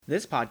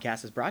This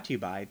podcast is brought to you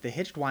by the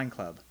Hitched Wine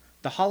Club.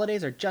 The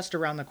holidays are just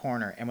around the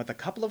corner, and with a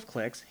couple of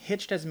clicks,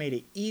 Hitched has made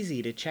it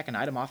easy to check an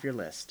item off your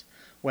list.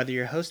 Whether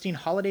you're hosting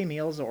holiday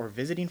meals or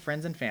visiting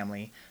friends and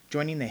family,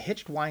 joining the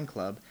Hitched Wine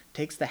Club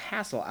takes the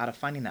hassle out of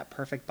finding that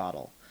perfect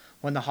bottle.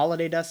 When the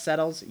holiday dust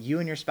settles, you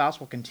and your spouse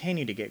will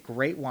continue to get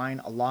great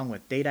wine along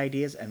with date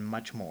ideas and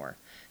much more.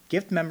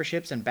 Gift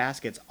memberships and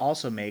baskets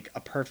also make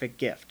a perfect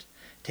gift.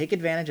 Take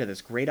advantage of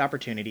this great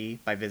opportunity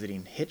by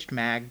visiting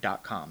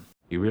hitchedmag.com.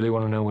 You really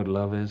want to know what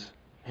love is?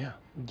 Yeah.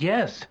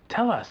 Yes,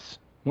 tell us.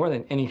 More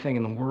than anything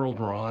in the world,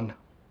 Ron.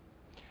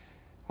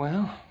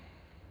 Well,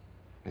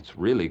 it's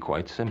really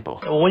quite simple.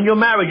 When you're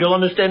married, you'll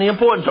understand the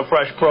importance of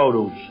fresh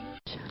produce.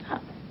 Shut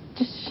up.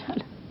 Just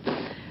shut up.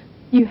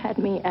 You had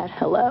me at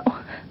hello.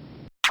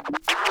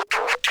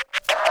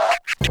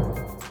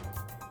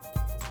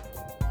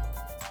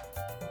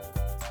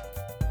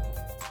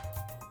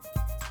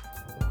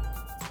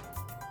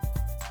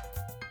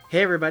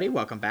 Hey everybody,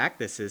 welcome back.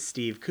 This is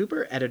Steve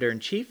Cooper,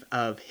 editor-in-chief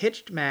of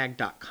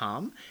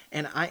hitchedmag.com,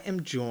 and I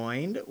am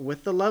joined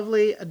with the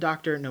lovely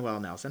Dr. Noelle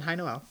Nelson. Hi,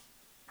 Noelle.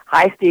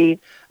 Hi, Steve.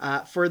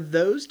 For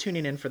those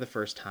tuning in for the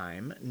first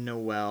time,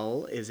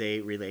 Noelle is a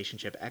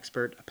relationship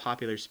expert, a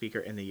popular speaker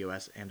in the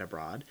U.S. and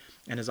abroad,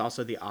 and is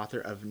also the author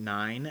of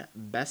 9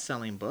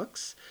 best-selling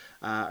books.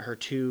 Her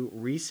 2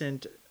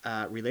 recent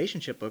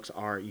relationship books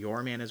are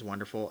Your Man is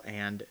Wonderful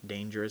and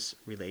Dangerous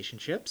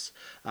Relationships.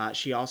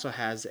 She also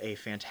has a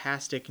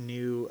fantastic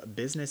new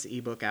business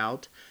ebook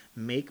out,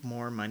 Make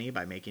More Money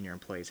by Making Your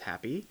Employees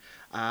Happy.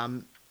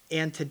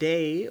 And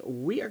today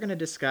we are going to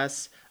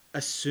discuss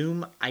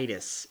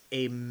Assume-itis,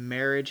 a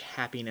marriage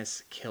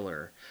happiness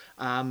killer.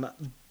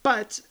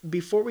 But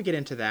before we get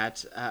into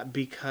that,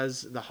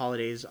 because the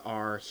holidays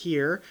are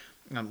here,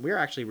 we're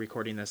actually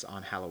recording this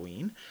on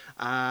Halloween.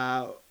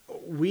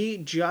 We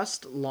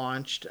just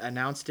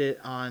announced it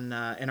on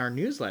in our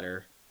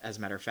newsletter, as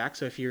a matter of fact.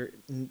 So if you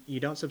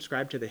don't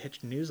subscribe to the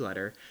Hitched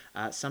newsletter,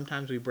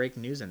 sometimes we break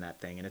news in that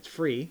thing, and it's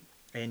free,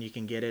 and you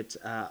can get it.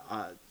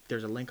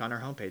 There's a link on our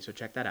homepage, so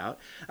check that out.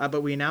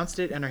 But we announced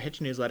it in our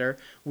Hitched newsletter.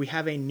 We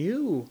have a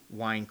new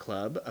wine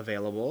club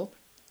available.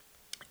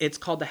 It's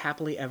called the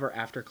Happily Ever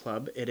After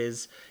Club. It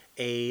is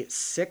a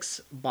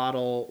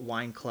 6-bottle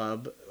wine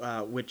club,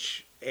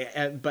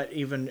 but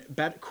even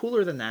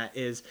cooler than that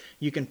is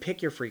you can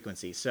pick your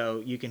frequency. So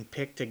you can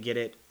pick to get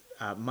it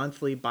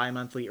monthly,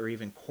 bi-monthly, or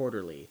even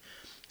quarterly.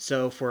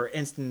 So for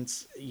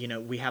instance,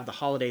 we have the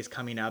holidays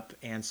coming up,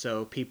 and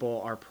so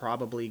people are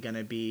probably going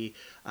to be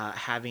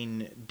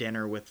having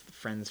dinner with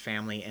friends,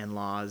 family,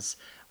 in-laws,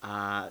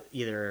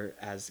 either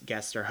as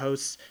guests or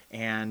hosts,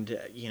 and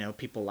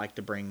people like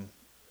to bring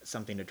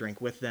something to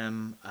drink with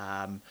them.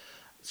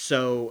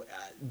 So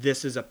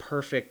this is a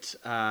perfect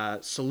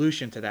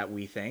solution to that,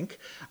 we think.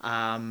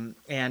 And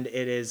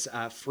it is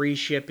free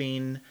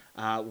shipping.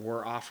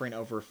 We're offering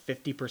over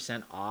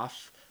 50%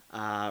 off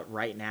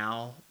right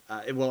now.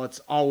 It's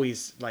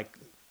always like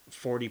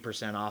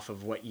 40% off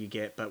of what you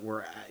get, but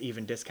we're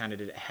even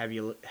discounted it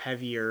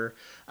heavier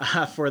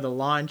for the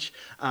launch.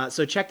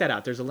 So check that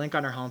out. There's a link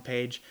on our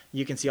homepage.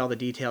 You can see all the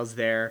details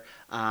there.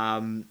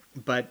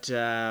 But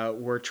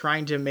we're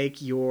trying to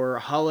make your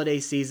holiday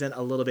season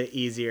a little bit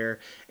easier.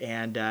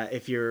 And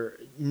if you're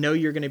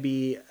going to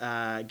be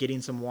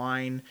getting some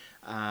wine,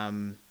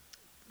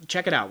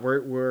 check it out.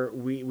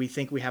 We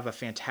think we have a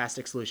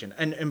fantastic solution.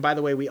 And by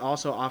the way, we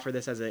also offer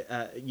this as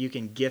you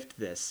can gift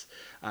this.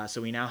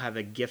 So we now have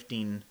a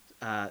gifting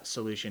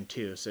solution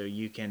too. So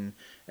you can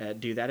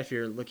do that if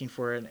you're looking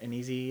for an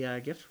easy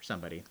gift for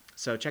somebody.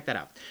 So check that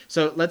out.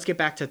 So let's get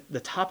back to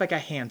the topic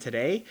at hand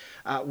today,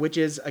 which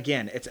is,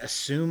 again, it's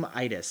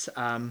Assume-itis.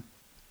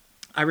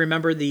 I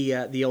remember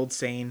the old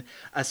saying,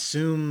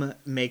 assume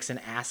makes an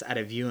ass out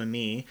of you and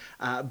me.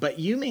 But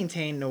you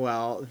maintain,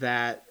 Noelle,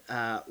 that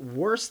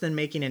worse than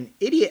making an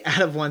idiot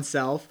out of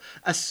oneself,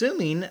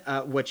 assuming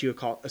what you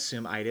call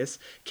assume-itis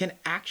can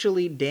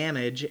actually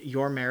damage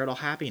your marital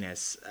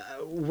happiness.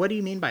 What do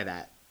you mean by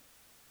that?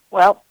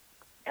 Well,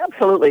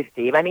 absolutely,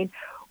 Steve. I mean,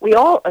 we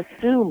all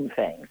assume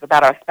things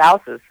about our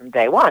spouses from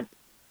day one.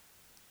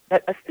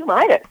 But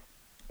assume-itis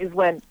is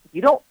when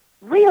you don't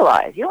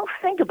realize, you don't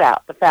think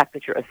about the fact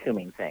that you're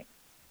assuming things.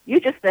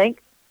 You just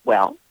think,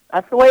 well,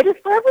 that's the way it is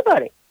for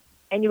everybody.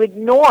 And you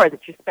ignore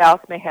that your spouse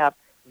may have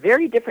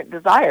very different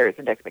desires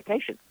and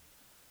expectations.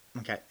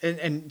 Okay.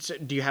 And so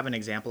do you have an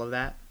example of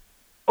that?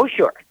 Oh,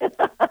 sure.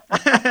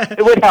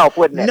 It would help,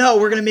 wouldn't it? No,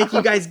 we're going to make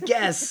you guys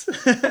guess.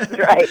 That's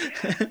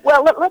right.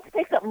 Well, let's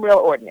take something real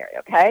ordinary,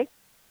 okay?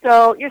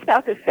 So your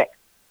spouse is sick.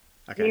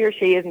 Okay. He or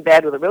she is in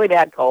bed with a really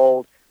bad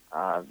cold,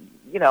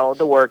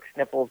 the works,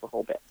 sniffles, the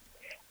whole bit.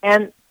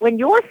 And when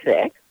you're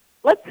sick,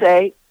 let's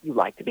say you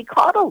like to be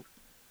coddled.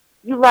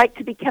 You like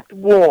to be kept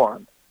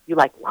warm. You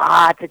like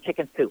lots of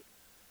chicken soup,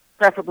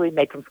 preferably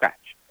made from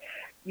scratch.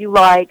 You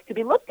like to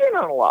be looked in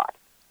on a lot.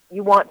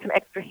 You want some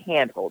extra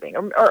hand-holding,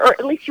 or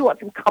at least you want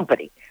some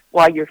company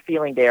while you're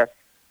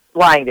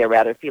lying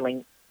there,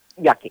 feeling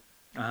yucky.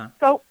 Uh-huh.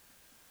 So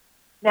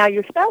now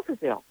your spouse is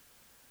ill.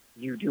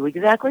 You do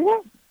exactly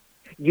that.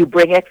 You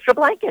bring extra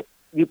blankets.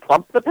 You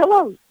plump the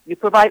pillows. You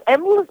provide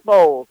endless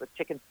bowls of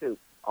chicken soup,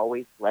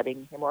 always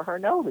letting him or her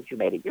know that you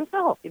made it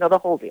yourself. You know, the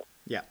whole deal.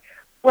 Yeah.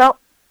 Well,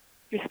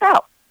 your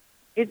spouse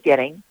is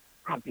getting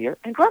grumpier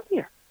and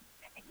grumpier.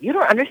 And you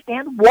don't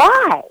understand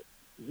why.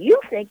 You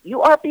think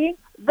you are being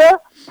the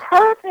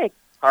perfect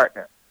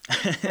partner.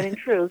 When in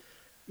truth,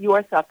 you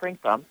are suffering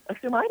from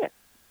Assume-itis.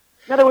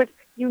 In other words,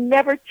 you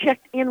never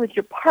checked in with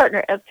your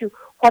partner as to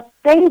what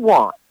they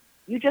want.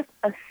 You just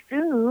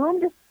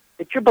assumed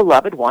that your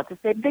beloved wants the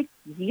same thing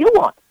you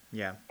want.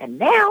 Yeah. And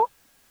now,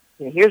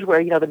 here's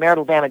where, the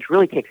marital damage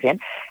really kicks in.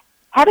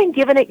 Having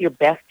given it your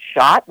best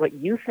shot, what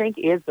you think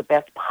is the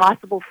best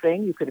possible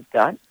thing you could have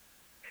done,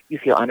 you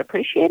feel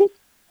unappreciated,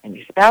 and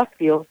your spouse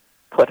feels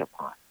put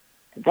upon.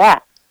 And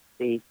that,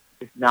 see,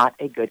 is not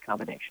a good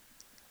combination.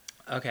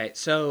 Okay,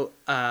 so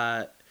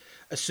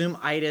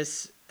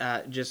Assume-itis,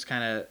 just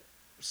kind of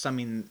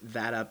summing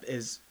that up,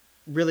 is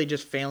really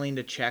just failing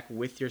to check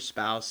with your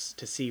spouse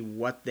to see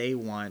what they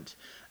want.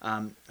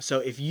 So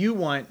if you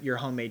want your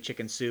homemade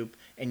chicken soup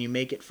and you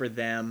make it for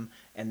them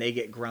and they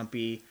get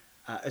grumpy,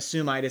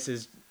 Assume-itis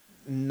is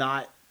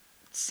not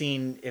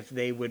seeing if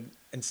they would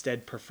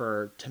instead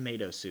prefer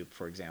tomato soup,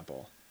 for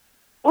example.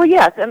 Well,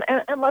 yes, and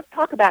let's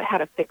talk about how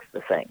to fix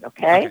the thing,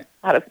 okay?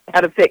 How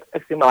to fix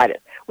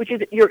Assume-itis, which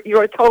is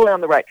you're totally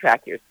on the right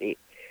track here, Steve.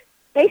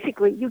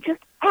 Basically, you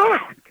just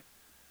ask.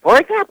 For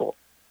example,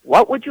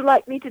 what would you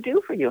like me to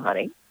do for you,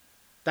 honey?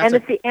 That's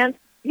if the answer,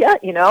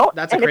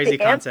 that's a crazy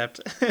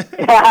concept.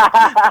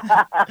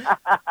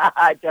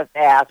 Just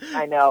ask.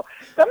 I know.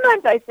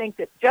 Sometimes I think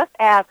that just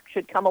ask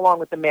should come along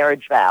with the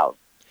marriage vows.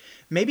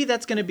 Maybe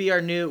that's going to be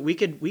our new. We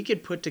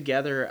could put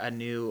together a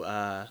new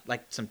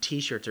like some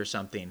T-shirts or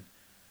something.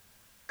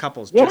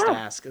 Couples just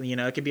ask.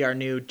 It could be our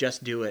new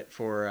 "Just Do It"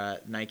 for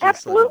Nike.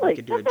 Absolutely, we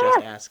could do it.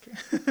 Just ask.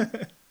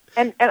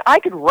 and I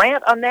could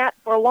rant on that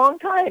for a long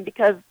time,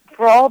 because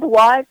for all the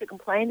wives who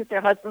complain that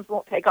their husbands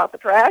won't take out the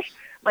trash,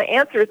 my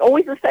answer is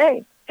always the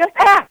same: just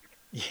ask.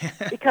 Yeah.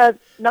 Because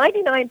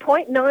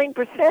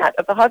 99.9%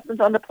 of the husbands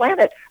on the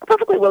planet are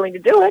perfectly willing to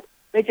do it.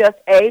 They just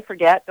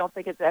forget, don't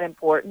think it's that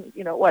important,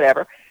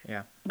 whatever.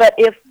 Yeah. But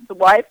if the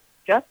wife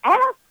just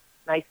asks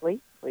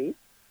nicely, please,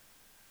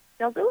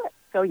 they'll do it.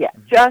 So,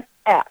 just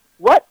ask.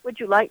 What would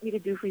you like me to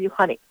do for you,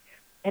 honey?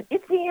 And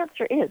if the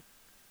answer is,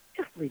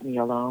 just leave me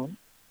alone,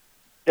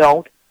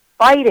 don't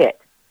fight it.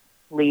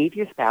 Leave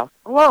your spouse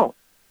alone.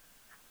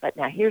 But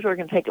now here's where we're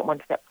going to take it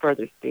one step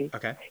further, Steve.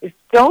 Okay. Is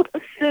don't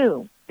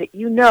assume that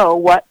you know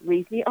what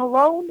leave me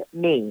alone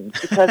means,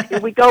 because here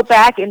we go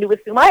back into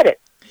Assume-itis.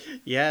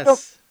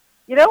 Yes.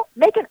 So,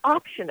 make an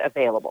option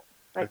available.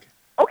 Like,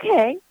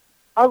 okay,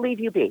 I'll leave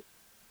you be.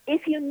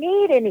 If you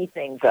need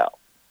anything, though,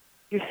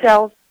 your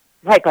cell's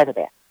right by the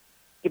bed.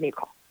 Give me a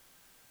call.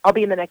 I'll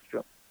be in the next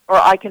room. Or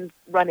I can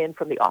run in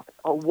from the office,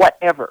 or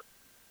whatever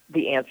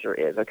the answer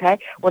is, okay?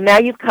 Well, now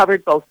you've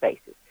covered both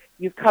bases.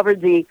 You've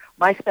covered the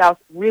my spouse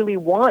really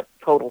wants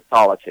total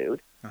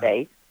solitude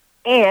base,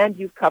 and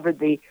you've covered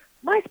the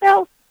my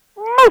spouse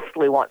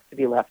mostly wants to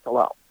be left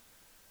alone.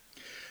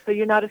 So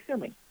you're not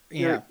assuming.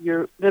 Yeah.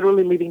 You're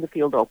literally leaving the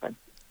field open.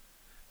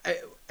 I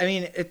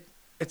mean,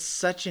 it's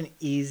such an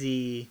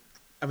easy.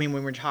 I mean,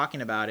 when we're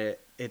talking about it,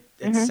 it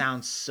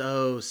sounds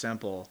so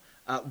simple.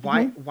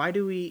 Why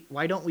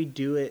don't we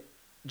do it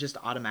just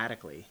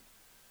automatically?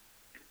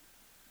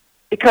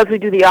 Because we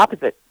do the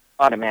opposite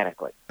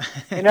automatically.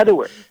 In other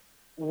words,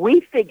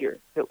 we figure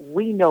that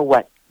we know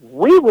what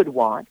we would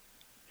want,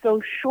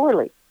 so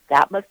surely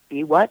that must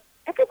be what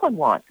everyone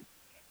wants,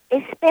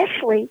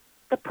 especially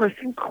the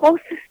person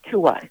closest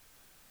to us.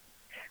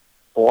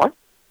 Or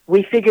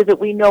we figure that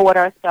we know what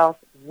our spouse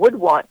would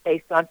want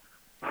based on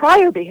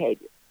prior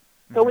behavior,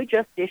 so we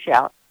just dish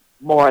out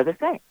more of the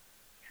same.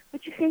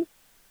 But you see,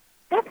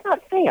 that's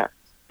not fair.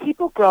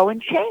 People grow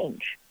and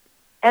change,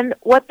 and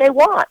what they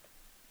want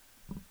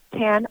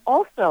can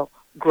also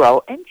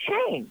grow and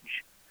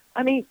change.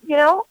 I mean,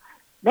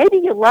 maybe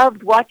you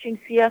loved watching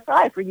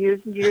CSI for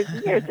years and years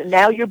and years, and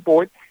now you're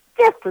bored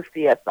stiff with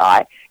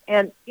CSI.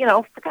 And,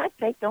 for God's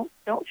sake, don't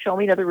show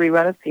me another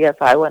rerun of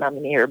CSI when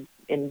I'm here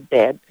in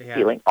bed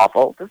feeling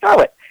awful to start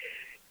with.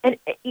 And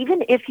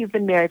even if you've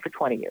been married for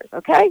 20 years,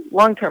 okay,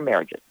 long-term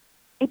marriages,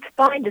 it's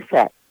fine to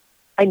say,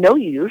 I know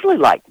you usually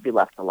like to be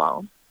left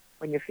alone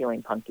when you're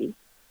feeling punky.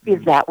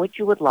 Is that what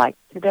you would like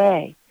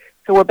today?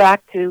 So we're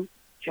back to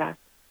just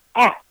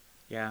ask.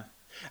 Yeah.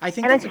 I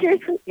think I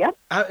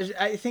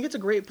think it's a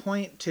great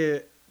point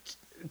to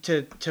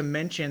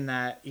mention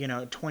that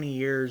 20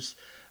 years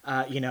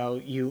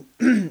you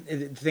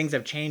things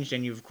have changed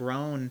and you've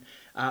grown,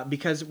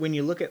 because when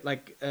you look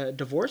at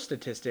divorce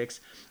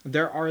statistics,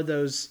 there are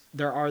those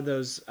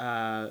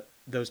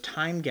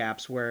time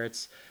gaps where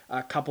it's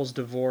couples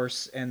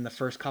divorce in the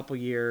first couple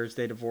years,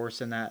 they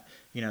divorce in that,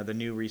 the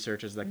new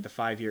research is like the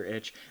 5-year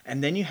itch.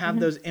 And then you have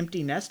those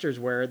empty nesters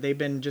where they've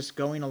been just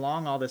going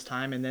along all this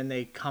time, and then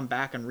they come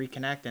back and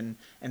reconnect and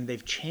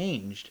they've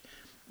changed.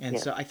 And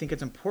so I think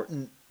it's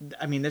important.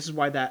 I mean, this is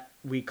why that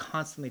we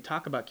constantly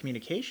talk about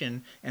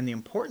communication and the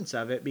importance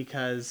of it,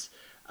 because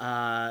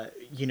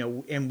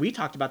And we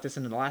talked about this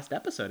in the last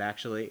episode,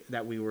 actually,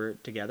 that we were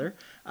together,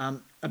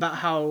 about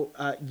how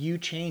you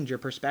change, your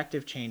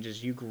perspective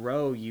changes, you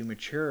grow, you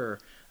mature,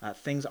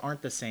 things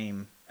aren't the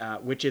same,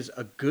 which is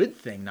a good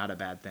thing, not a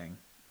bad thing.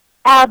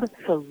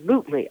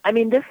 Absolutely. I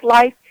mean, this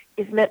life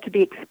is meant to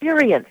be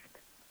experienced,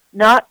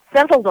 not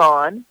settled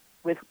on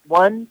with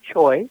one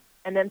choice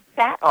and then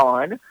sat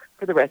on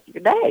for the rest of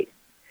your days.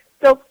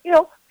 So,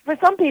 for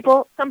some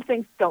people, some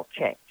things don't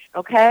change,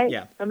 okay?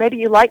 Yeah. So maybe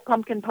you like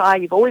pumpkin pie,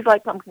 you've always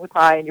liked pumpkin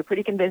pie, and you're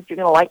pretty convinced you're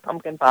going to like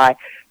pumpkin pie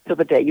till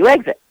the day you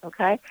exit,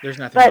 okay? There's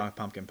nothing wrong with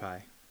pumpkin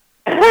pie.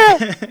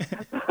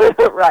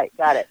 Right,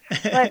 got it.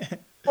 But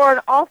for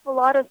an awful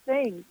lot of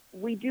things,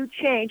 we do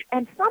change,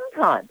 and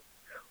sometimes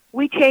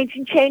we change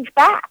and change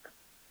back.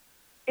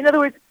 In other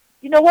words,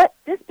 you know what?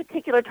 This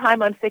particular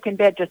time I'm sick in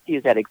bed, just to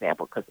use that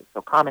example because it's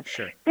so common.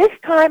 Sure. This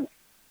time,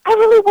 I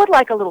really would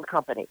like a little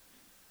company.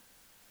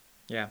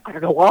 Yeah. I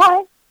don't know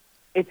why.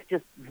 It's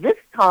just this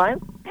time,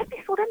 that'd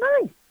be sort of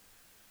nice.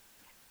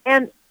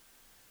 And,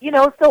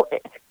 so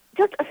it's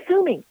just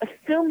assuming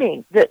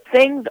that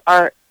things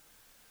are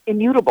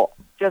immutable,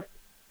 just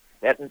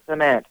set in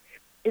cement,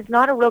 is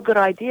not a real good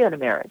idea in a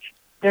marriage.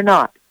 They're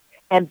not.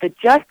 And the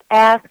just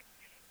ask,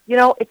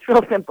 it's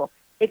real simple.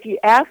 If you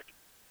ask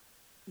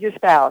your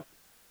spouse,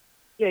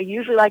 you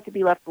usually like to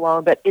be left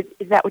alone, but is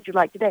that what you'd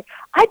like today?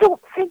 I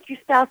don't think your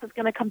spouse is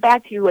going to come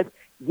back to you with,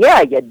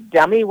 yeah, you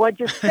dummy, what'd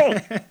you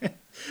think?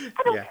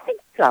 I don't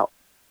think so.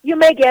 You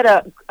may get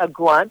a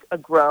grunt, a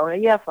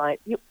groan, yeah, fine,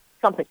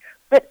 something.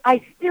 But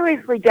I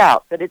seriously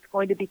doubt that it's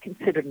going to be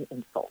considered an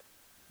insult.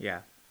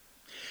 Yeah.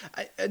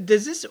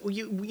 Does this,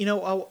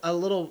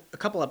 a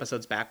couple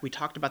episodes back, we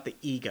talked about the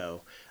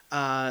ego.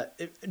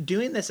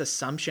 Doing this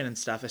assumption and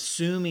stuff,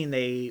 assuming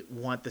they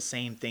want the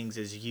same things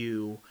as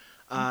you,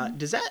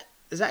 does that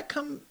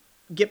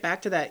get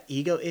back to that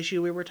ego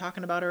issue we were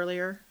talking about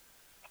earlier?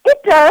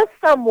 It does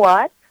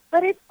somewhat,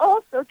 but it's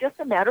also just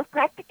a matter of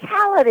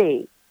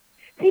practicality.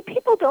 See,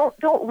 people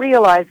don't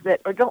realize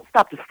that, or don't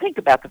stop to think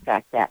about the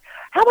fact that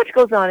how much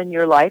goes on in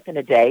your life in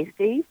a day,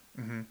 Steve?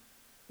 Mm-hmm.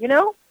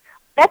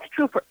 That's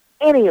true for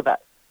any of us.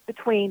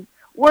 Between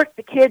work,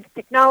 the kids,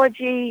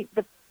 technology,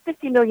 the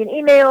 50 million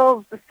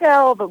emails, the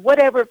cell, the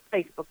whatever,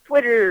 Facebook,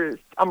 Twitter,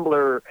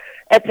 Tumblr,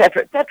 et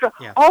cetera,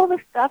 yeah. all the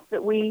stuff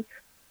that we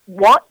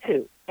want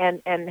to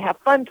and have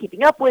fun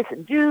keeping up with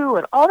and do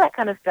and all that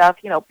kind of stuff,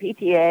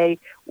 PTA,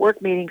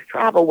 work meetings,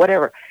 travel,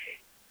 whatever.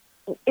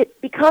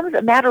 It becomes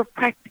a matter of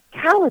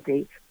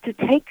practicality to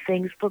take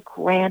things for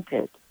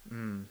granted.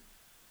 Mm.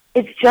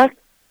 It's just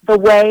the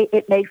way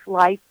it makes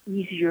life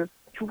easier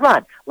to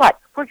run. Like,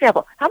 for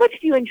example, how much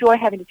do you enjoy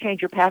having to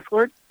change your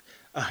password?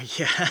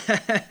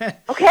 Yeah.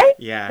 Okay?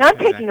 Yeah. Now I'm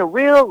taking a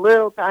real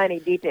little tiny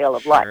detail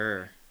of life.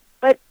 Sure.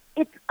 But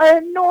it's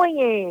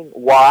annoying.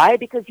 Why?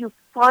 Because you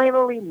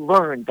finally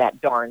learned that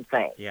darn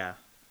thing. Yeah.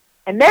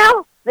 And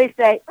now they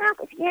say, well,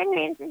 if you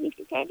you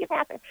should change your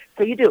password.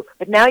 So you do.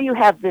 But now you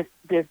have this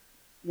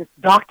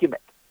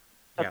document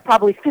of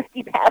probably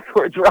 50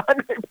 passwords or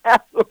 100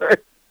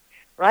 passwords,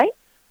 right?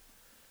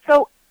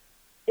 So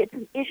it's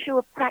an issue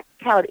of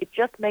practicality. It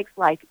just makes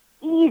life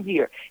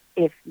easier.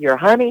 If your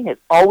honey has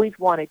always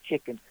wanted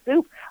chicken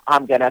soup,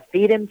 I'm going to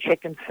feed him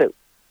chicken soup.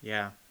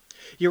 Yeah.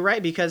 You're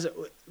right, because,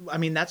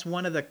 that's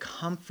one of the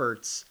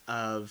comforts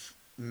of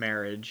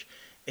marriage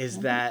is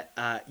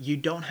that you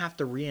don't have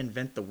to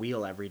reinvent the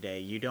wheel every day.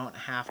 You don't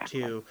have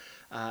to,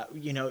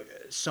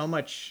 so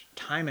much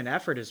time and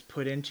effort is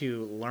put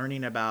into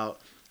learning about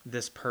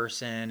this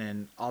person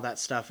and all that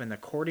stuff in the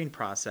courting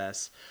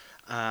process.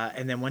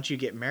 And then once you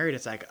get married,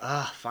 it's like,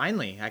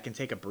 finally, I can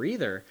take a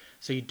breather.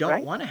 So you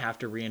don't want to have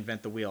to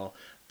reinvent the wheel.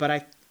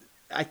 But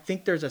I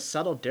think there's a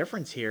subtle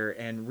difference here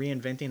in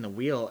reinventing the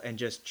wheel and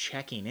just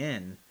checking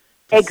in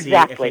to see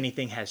if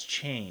anything has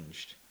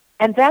changed.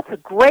 And that's a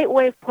great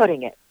way of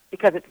putting it,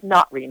 because it's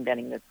not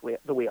reinventing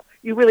the wheel.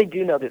 You really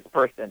do know this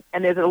person.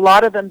 And there's a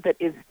lot of them that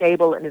is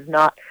stable and is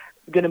not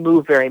going to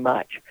move very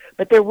much.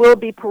 But there will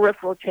be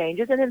peripheral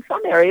changes, and in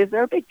some areas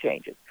there are big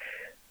changes.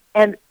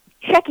 And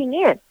checking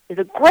in is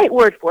a great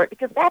word for it,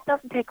 because that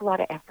doesn't take a lot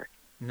of effort.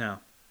 No.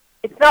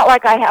 It's not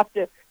like I have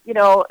to,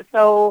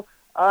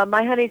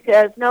 my honey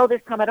says, no,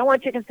 this time I don't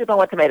want chicken soup, I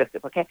want tomato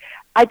soup, okay?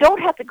 I don't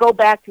have to go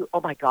back to,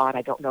 oh, my God,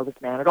 I don't know this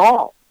man at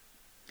all.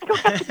 I don't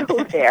have to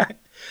go there.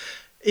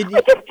 I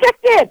just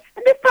checked in,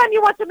 and this time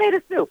you want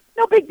tomato soup.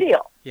 No big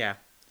deal. Yeah.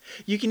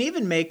 You can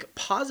even make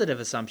positive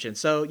assumptions.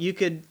 So you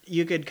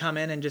could come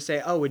in and just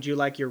say, oh, would you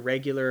like your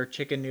regular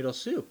chicken noodle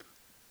soup?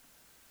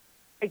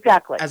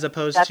 Exactly. As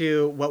opposed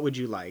to, what would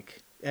you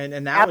like?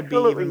 And that would be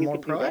even more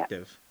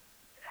proactive.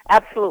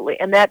 Absolutely.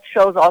 And that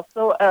shows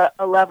also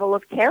a level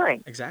of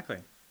caring. Exactly.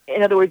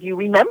 In other words, you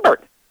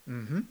remembered.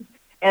 Mm-hmm.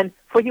 And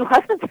for you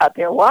husbands out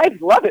there, wives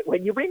love it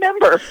when you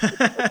remember.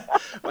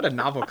 What a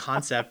novel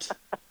concept.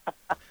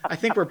 I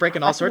think we're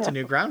breaking all sorts of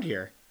new ground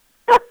here.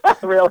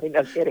 Really,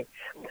 no kidding.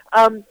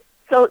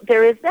 So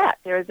there is that.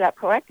 There is that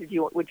proactive.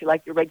 Would you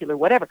like your regular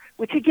whatever?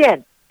 Which,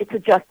 again, it's a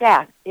just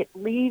ask. It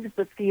leaves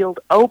the field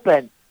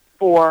open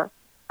for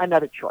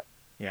another choice.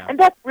 Yeah. And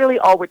that's really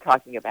all we're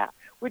talking about.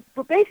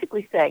 we're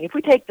basically saying, if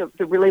we take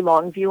the really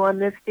long view on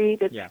this,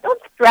 Steve, it's Yeah. don't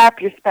strap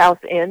your spouse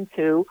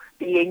into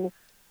being,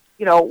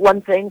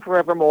 one thing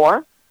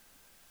forevermore.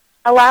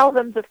 Allow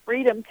them the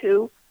freedom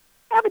to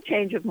have a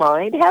change of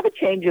mind, have a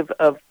change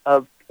of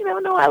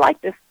no, I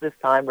like this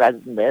time rather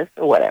than this,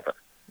 or whatever.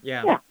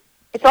 Yeah.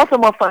 It's also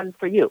more fun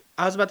for you.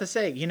 I was about to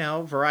say,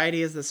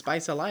 variety is the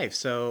spice of life.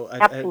 So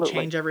a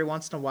change every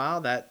once in a while,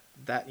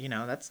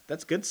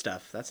 that's good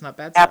stuff. That's not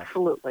bad stuff.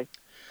 Absolutely.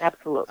 I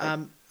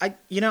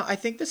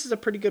think this is a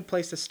pretty good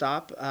place to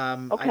stop.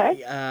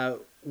 Okay.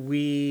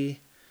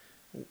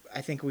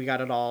 I think we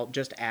got it all.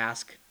 Just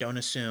ask, don't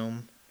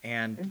assume,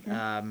 and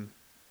Mm-hmm.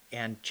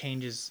 And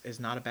change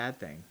is not a bad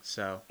thing.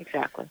 So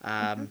exactly.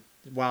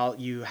 While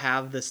you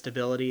have the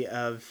stability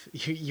of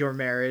your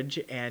marriage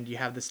and you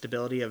have the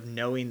stability of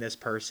knowing this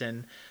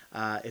person,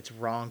 it's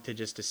wrong to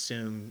just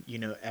assume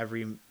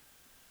every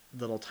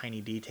little tiny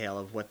detail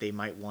of what they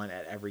might want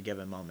at every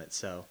given moment.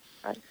 So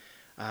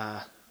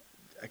I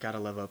gotta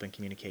love open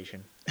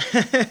communication.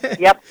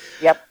 Yep.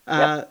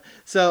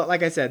 So,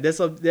 like I said,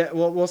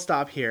 we'll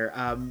stop here.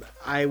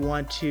 I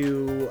want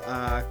to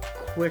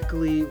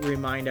quickly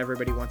remind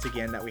everybody once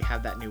again that we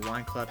have that new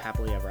wine club,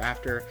 Happily Ever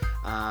After.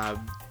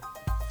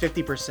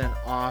 50%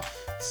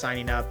 off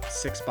signing up,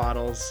 6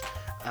 bottles.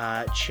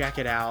 Check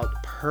it out.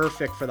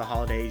 Perfect for the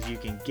holidays. You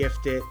can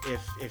gift it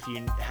if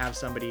you have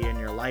somebody in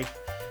your life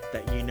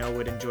that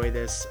would enjoy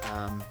this.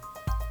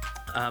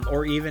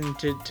 Or even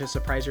to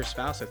surprise your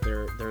spouse if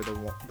they're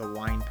the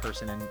wine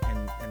person in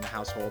the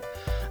household.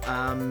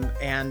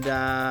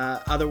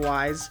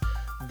 Otherwise,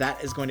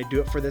 that is going to do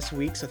it for this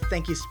week. So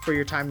thank you for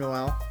your time,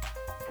 Noelle.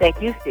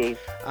 Thank you, Steve.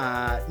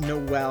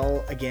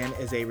 Noelle, again,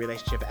 is a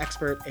relationship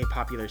expert, a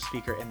popular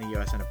speaker in the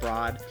U.S. and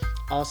abroad,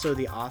 also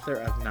the author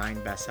of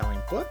 9 best-selling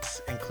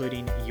books,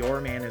 including Your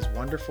Man is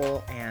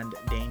Wonderful and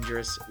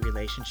Dangerous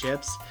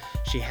Relationships.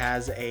 She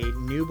has a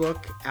new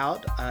book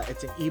out.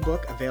 It's an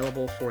ebook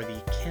available for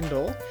the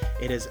Kindle.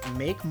 It is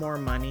Make More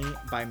Money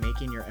by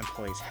Making Your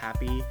Employees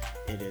Happy.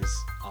 It is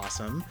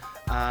awesome.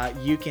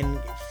 You can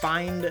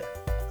find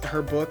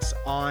her books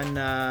on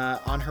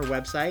her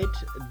website,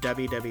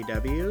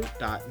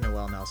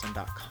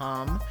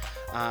 www.noellenelson.com.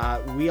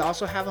 We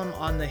also have them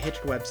on the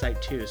Hitched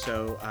website too.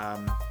 So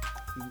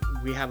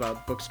we have a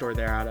bookstore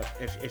there.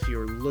 If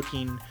you're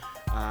looking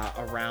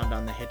around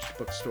on the Hitched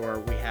bookstore,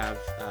 we have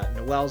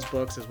Noelle's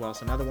books as well as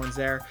some other ones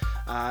there.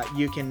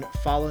 You can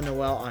follow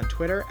Noelle on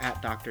Twitter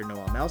at Dr.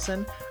 Noelle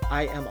Nelson.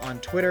 I am on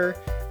Twitter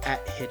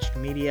at Hitched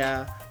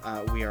Media.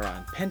 We are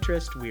on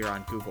Pinterest. We are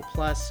on Google+.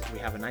 We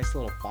have a nice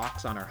little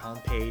box on our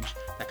homepage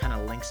that kind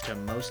of links to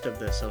most of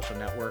the social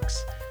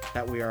networks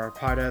that we are a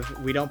part of.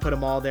 We don't put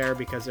them all there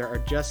because there are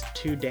just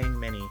too dang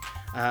many,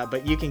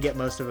 but you can get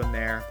most of them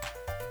there.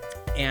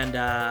 And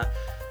I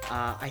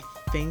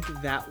think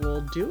that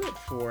will do it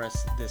for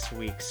us this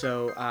week.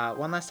 So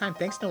one last time,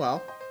 thanks,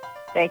 Noelle.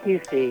 Thank you,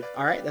 Steve.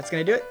 All right, that's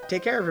going to do it.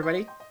 Take care,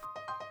 everybody.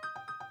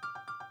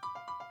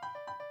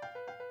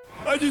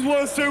 I just want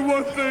to say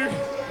one thing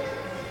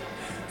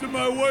to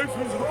my wife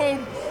who's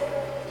home.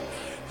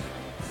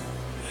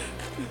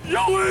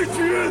 Yo,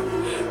 Adrian!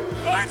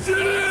 I did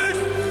it!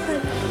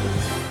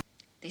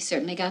 They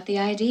certainly got the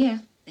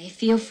idea. They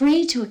feel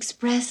free to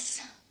express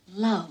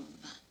love.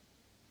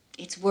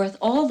 It's worth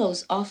all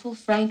those awful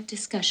frank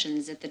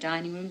discussions at the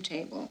dining room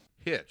table.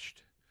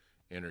 Hitched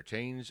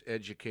entertains,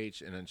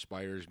 educates, and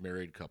inspires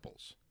married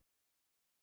couples.